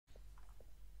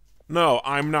No,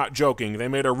 I'm not joking. They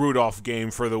made a Rudolph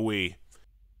game for the Wii.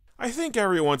 I think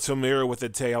everyone's familiar with the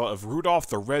tale of Rudolph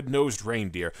the Red-Nosed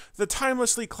Reindeer, the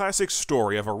timelessly classic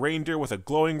story of a reindeer with a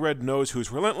glowing red nose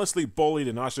who's relentlessly bullied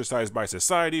and ostracized by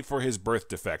society for his birth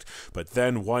defect. But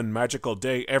then one magical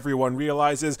day everyone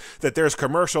realizes that there's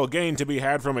commercial gain to be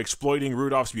had from exploiting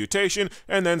Rudolph's mutation,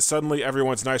 and then suddenly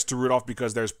everyone's nice to Rudolph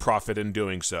because there's profit in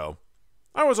doing so.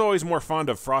 I was always more fond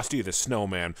of Frosty the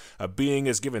Snowman. A being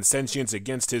is given sentience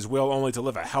against his will only to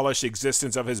live a hellish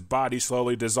existence of his body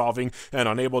slowly dissolving and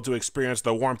unable to experience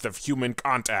the warmth of human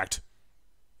contact.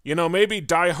 You know, maybe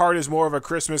Die Hard is more of a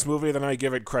Christmas movie than I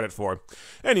give it credit for.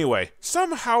 Anyway,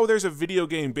 somehow there's a video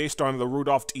game based on the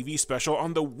Rudolph TV special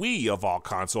on the Wii of all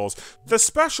consoles. The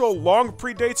special long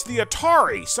predates the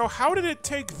Atari, so how did it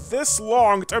take this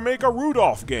long to make a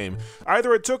Rudolph game?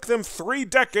 Either it took them 3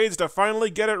 decades to finally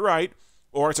get it right,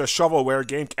 or it's a shovelware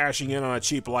game cashing in on a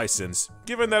cheap license.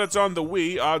 Given that it's on the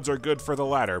Wii, odds are good for the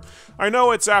latter. I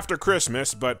know it's after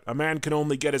Christmas, but a man can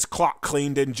only get his clock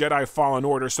cleaned in Jedi Fallen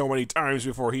Order so many times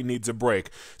before he needs a break.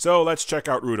 So let's check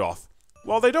out Rudolph.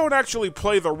 While they don't actually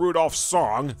play the Rudolph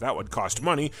song, that would cost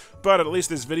money, but at least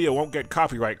this video won't get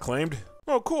copyright claimed.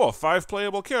 Oh cool, 5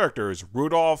 playable characters: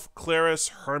 Rudolph, Claris,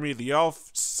 Hermie the Elf,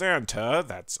 Santa,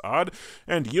 that's odd,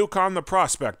 and Yukon the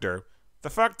Prospector. The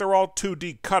fact they're all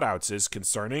 2D cutouts is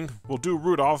concerning. We'll do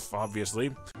Rudolph, obviously.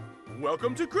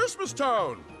 Welcome to Christmas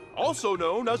Town, also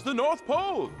known as the North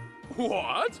Pole.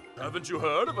 What? Haven't you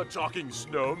heard of a talking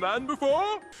snowman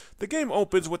before? The game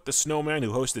opens with the snowman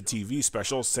who hosts the TV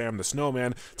special, Sam the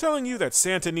Snowman, telling you that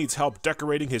Santa needs help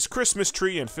decorating his Christmas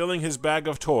tree and filling his bag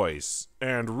of toys.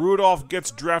 And Rudolph gets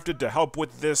drafted to help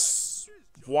with this.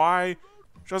 Why?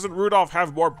 Doesn't Rudolph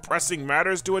have more pressing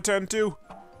matters to attend to?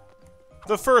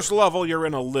 The first level, you're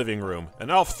in a living room. An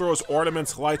elf throws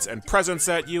ornaments, lights, and presents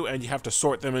at you, and you have to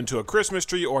sort them into a Christmas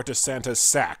tree or to Santa's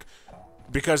sack.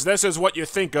 Because this is what you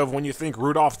think of when you think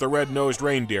Rudolph the Red-Nosed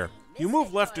Reindeer. You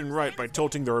move left and right by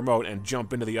tilting the remote and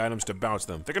jump into the items to bounce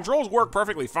them. The controls work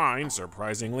perfectly fine,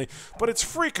 surprisingly, but it's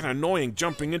freaking annoying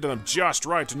jumping into them just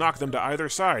right to knock them to either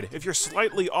side. If you're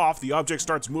slightly off, the object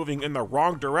starts moving in the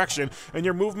wrong direction, and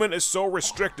your movement is so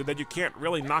restricted that you can't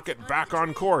really knock it back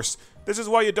on course. This is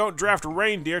why you don't draft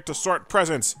Reindeer to sort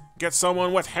presents. Get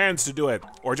someone with hands to do it,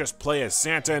 or just play as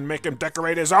Santa and make him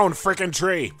decorate his own freaking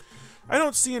tree. I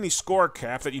don't see any score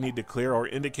cap that you need to clear or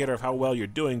indicator of how well you're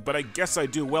doing, but I guess I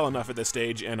do well enough at this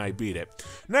stage and I beat it.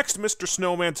 Next, Mr.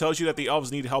 Snowman tells you that the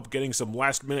elves need help getting some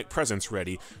last-minute presents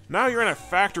ready. Now you're in a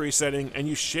factory setting and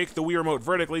you shake the Wii remote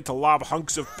vertically to lob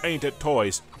hunks of paint at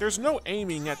toys. There's no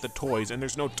aiming at the toys and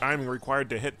there's no timing required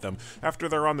to hit them. After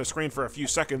they're on the screen for a few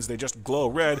seconds, they just glow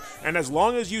red, and as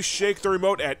long as you shake the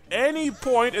remote at any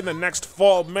point in the next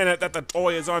full minute that the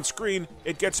toy is on screen,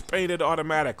 it gets painted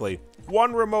automatically.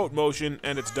 One remote motion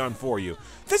and it's done for you.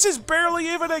 This is barely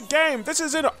even a game. This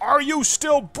is an "Are you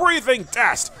still breathing?"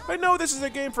 test. I know this is a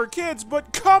game for kids,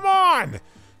 but come on!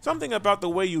 Something about the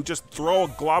way you just throw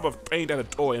a glob of paint at a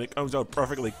toy and it comes out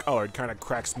perfectly colored kind of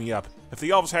cracks me up. If the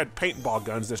elves had paintball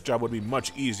guns, this job would be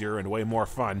much easier and way more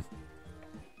fun.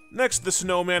 Next, the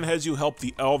snowman has you help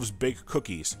the elves bake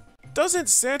cookies. Doesn't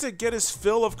Santa get his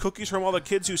fill of cookies from all the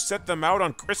kids who set them out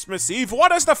on Christmas Eve? What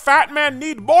does the fat man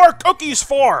need more cookies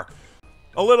for?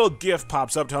 A little GIF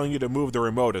pops up telling you to move the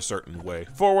remote a certain way.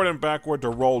 Forward and backward to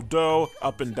roll dough,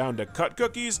 up and down to cut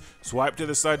cookies, swipe to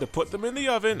the side to put them in the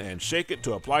oven, and shake it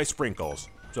to apply sprinkles.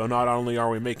 So not only are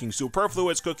we making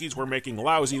superfluous cookies, we're making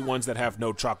lousy ones that have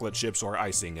no chocolate chips or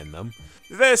icing in them.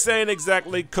 This ain't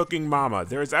exactly cooking mama.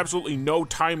 There is absolutely no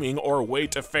timing or way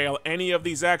to fail any of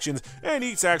these actions, and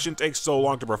each action takes so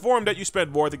long to perform that you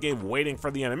spend more of the game waiting for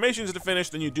the animations to finish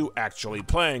than you do actually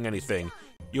playing anything.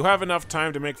 You have enough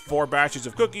time to make 4 batches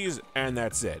of cookies, and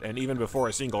that's it. And even before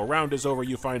a single round is over,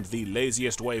 you find the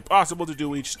laziest way possible to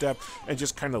do each step and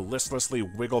just kind of listlessly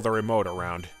wiggle the remote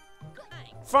around.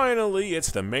 Finally,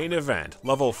 it's the main event.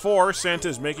 Level 4,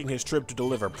 Santa's making his trip to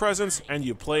deliver presents, and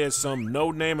you play as some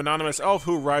no-name anonymous elf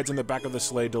who rides in the back of the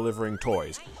sleigh delivering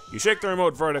toys. You shake the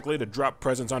remote vertically to drop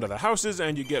presents onto the houses,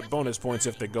 and you get bonus points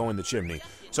if they go in the chimney.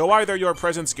 So either your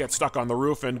presents get stuck on the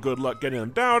roof and good luck getting them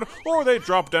down, or they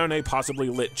drop down a possibly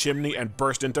lit chimney and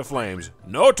burst into flames.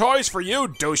 No toys for you,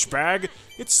 douchebag!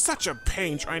 It's such a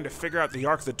pain trying to figure out the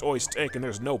arc the toys take, and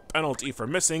there's no penalty for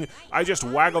missing. I just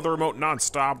waggle the remote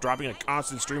non-stop, dropping a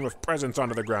constant stream of presents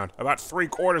onto the ground. About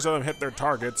 3/4 of them hit their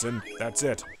targets, and that's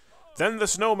it. Then the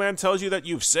snowman tells you that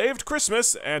you've saved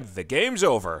Christmas, and the game's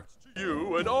over.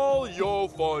 You and all your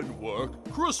fine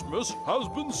work, Christmas has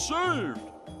been saved.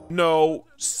 No,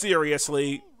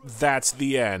 seriously, that's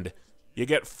the end. You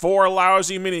get 4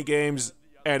 lousy minigames,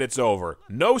 and it's over.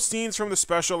 No scenes from the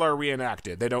special are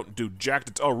reenacted. They don't do jack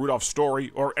to tell Rudolph's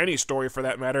story, or any story for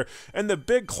that matter, and the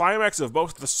big climax of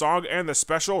both the song and the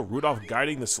special, Rudolph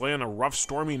guiding the sleigh on a rough,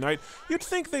 stormy night, you'd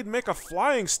think they'd make a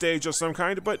flying stage of some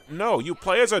kind, but no, you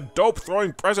play as a dope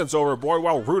throwing presents overboard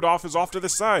while Rudolph is off to the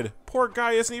side. Poor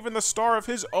guy isn't even the star of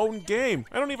his own game.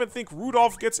 I don't even think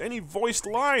Rudolph gets any voiced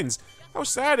lines. How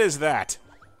sad is that?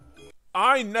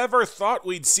 I never thought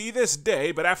we'd see this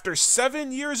day, but after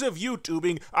 7 years of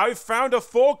YouTubing, I've found a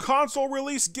full console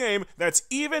release game that's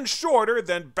even shorter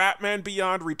than Batman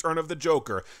Beyond Return of the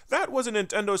Joker. That was a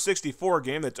Nintendo 64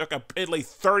 game that took a piddly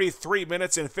 33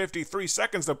 minutes and 53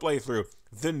 seconds to play through.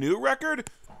 The new record?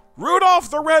 Rudolph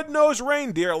the Red-Nosed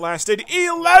Reindeer lasted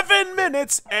 11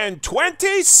 minutes and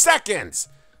 20 seconds!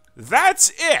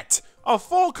 That's it! A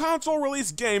full console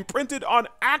release game printed on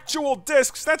actual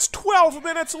discs that's 12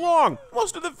 minutes long.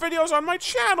 Most of the videos on my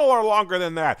channel are longer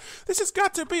than that. This has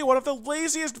got to be one of the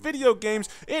laziest video games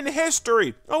in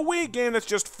history. A Wii game that's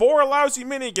just 4 lousy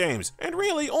minigames. And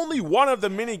really, only one of the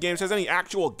minigames has any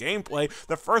actual gameplay.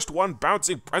 The first one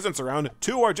bouncing presents around,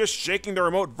 2 are just shaking the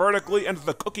remote vertically, and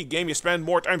the cookie game you spend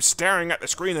more time staring at the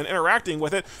screen than interacting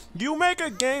with it. You make a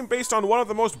game based on one of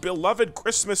the most beloved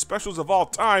Christmas specials of all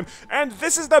time, and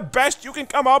this is the best you can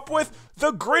come up with?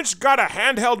 The Grinch got a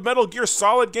handheld Metal Gear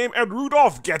Solid game and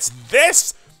Rudolph gets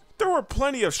this? There were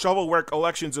plenty of shovelware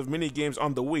collections of minigames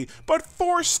on the Wii, but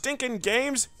 4 stinking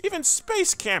games? Even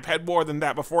Space Camp had more than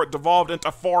that before it devolved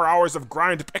into 4 hours of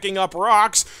grind picking up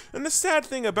rocks. And the sad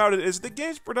thing about it is the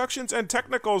game's productions and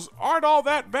technicals aren't all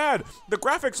that bad. The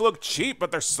graphics look cheap,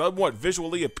 but they're somewhat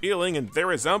visually appealing and they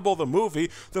resemble the movie.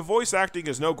 The voice acting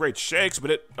is no great shakes, but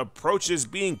it approaches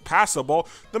being passable.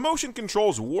 The motion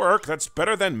controls work, that's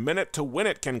better than Minute to Win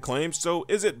It can claim, so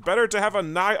is it better to have a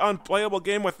nigh unplayable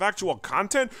game with actual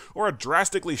content, or a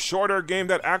drastically shorter game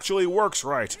that actually works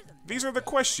right? These are the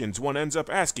questions one ends up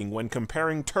asking when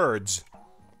comparing turds.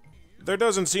 There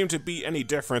doesn't seem to be any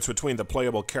difference between the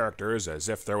playable characters, as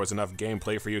if there was enough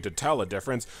gameplay for you to tell a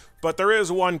difference, but there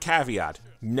is one caveat.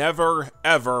 Never,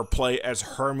 ever play as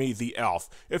Hermie the Elf.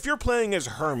 If you're playing as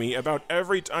Hermie, about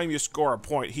every time you score a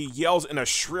point, he yells in a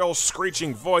shrill,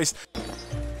 screeching voice,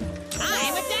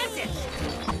 I'm a dentist!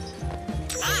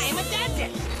 I'm a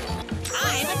dentist!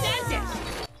 I'm a dentist!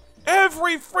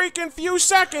 every freaking few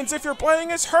seconds if you're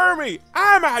playing as Hermie.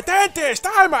 I'm a dentist!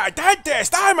 I'm a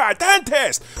dentist! I'm a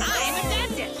dentist! I'm a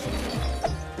dentist!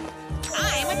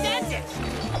 I'm a dentist!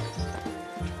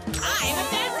 I'm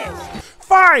a dentist!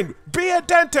 Fine, be a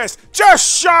dentist.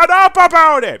 Just shut up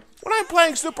about it. When I'm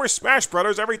playing Super Smash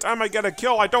Bros., every time I get a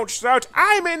kill, I don't shout,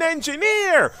 I'm an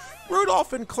engineer!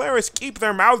 Rudolph and Claris keep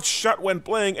their mouths shut when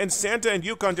playing, and Santa and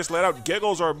Yukon just let out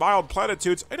giggles or mild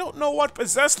platitudes. I don't know what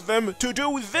possessed them to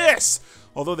do this!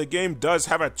 Although the game does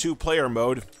have a 2-player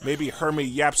mode. Maybe Hermie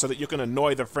yaps so that you can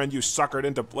annoy the friend you suckered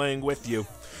into playing with you.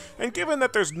 And given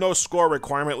that there's no score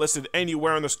requirement listed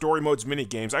anywhere in the story mode's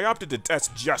minigames, I opted to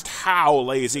test just how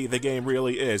lazy the game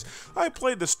really is. I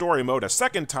played the story mode a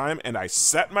second time, and I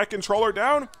set my controller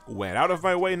down, went out of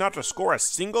my way not to score a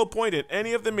single point in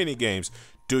any of the minigames.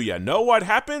 Do you know what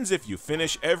happens if you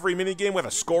finish every minigame with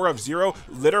a score of 0,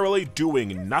 literally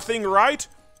doing nothing right?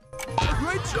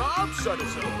 Great job, Son of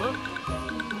Silver.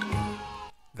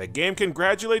 The game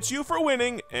congratulates you for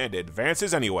winning, and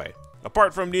advances anyway.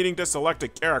 Apart from needing to select a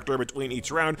character between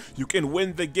each round, you can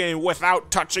win the game without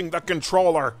touching the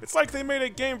controller. It's like they made a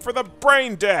game for the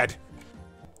brain dead.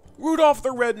 Rudolph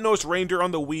the Red-Nosed Reindeer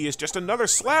on the Wii is just another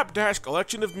slapdash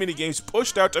collection of minigames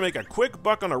pushed out to make a quick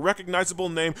buck on a recognizable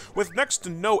name with next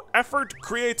to no effort,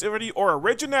 creativity, or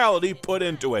originality put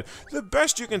into it. The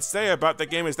best you can say about the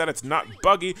game is that it's not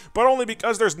buggy, but only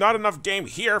because there's not enough game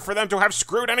here for them to have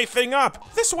screwed anything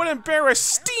up. This would embarrass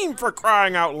Steam, for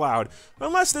crying out loud.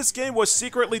 Unless this game was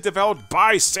secretly developed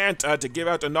by Santa to give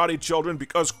out to naughty children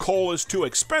because coal is too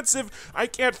expensive, I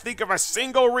can't think of a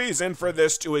single reason for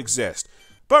this to exist.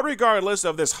 But regardless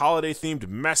of this holiday-themed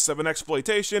mess of an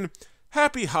exploitation,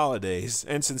 happy holidays,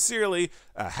 and sincerely,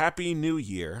 a happy new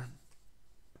year.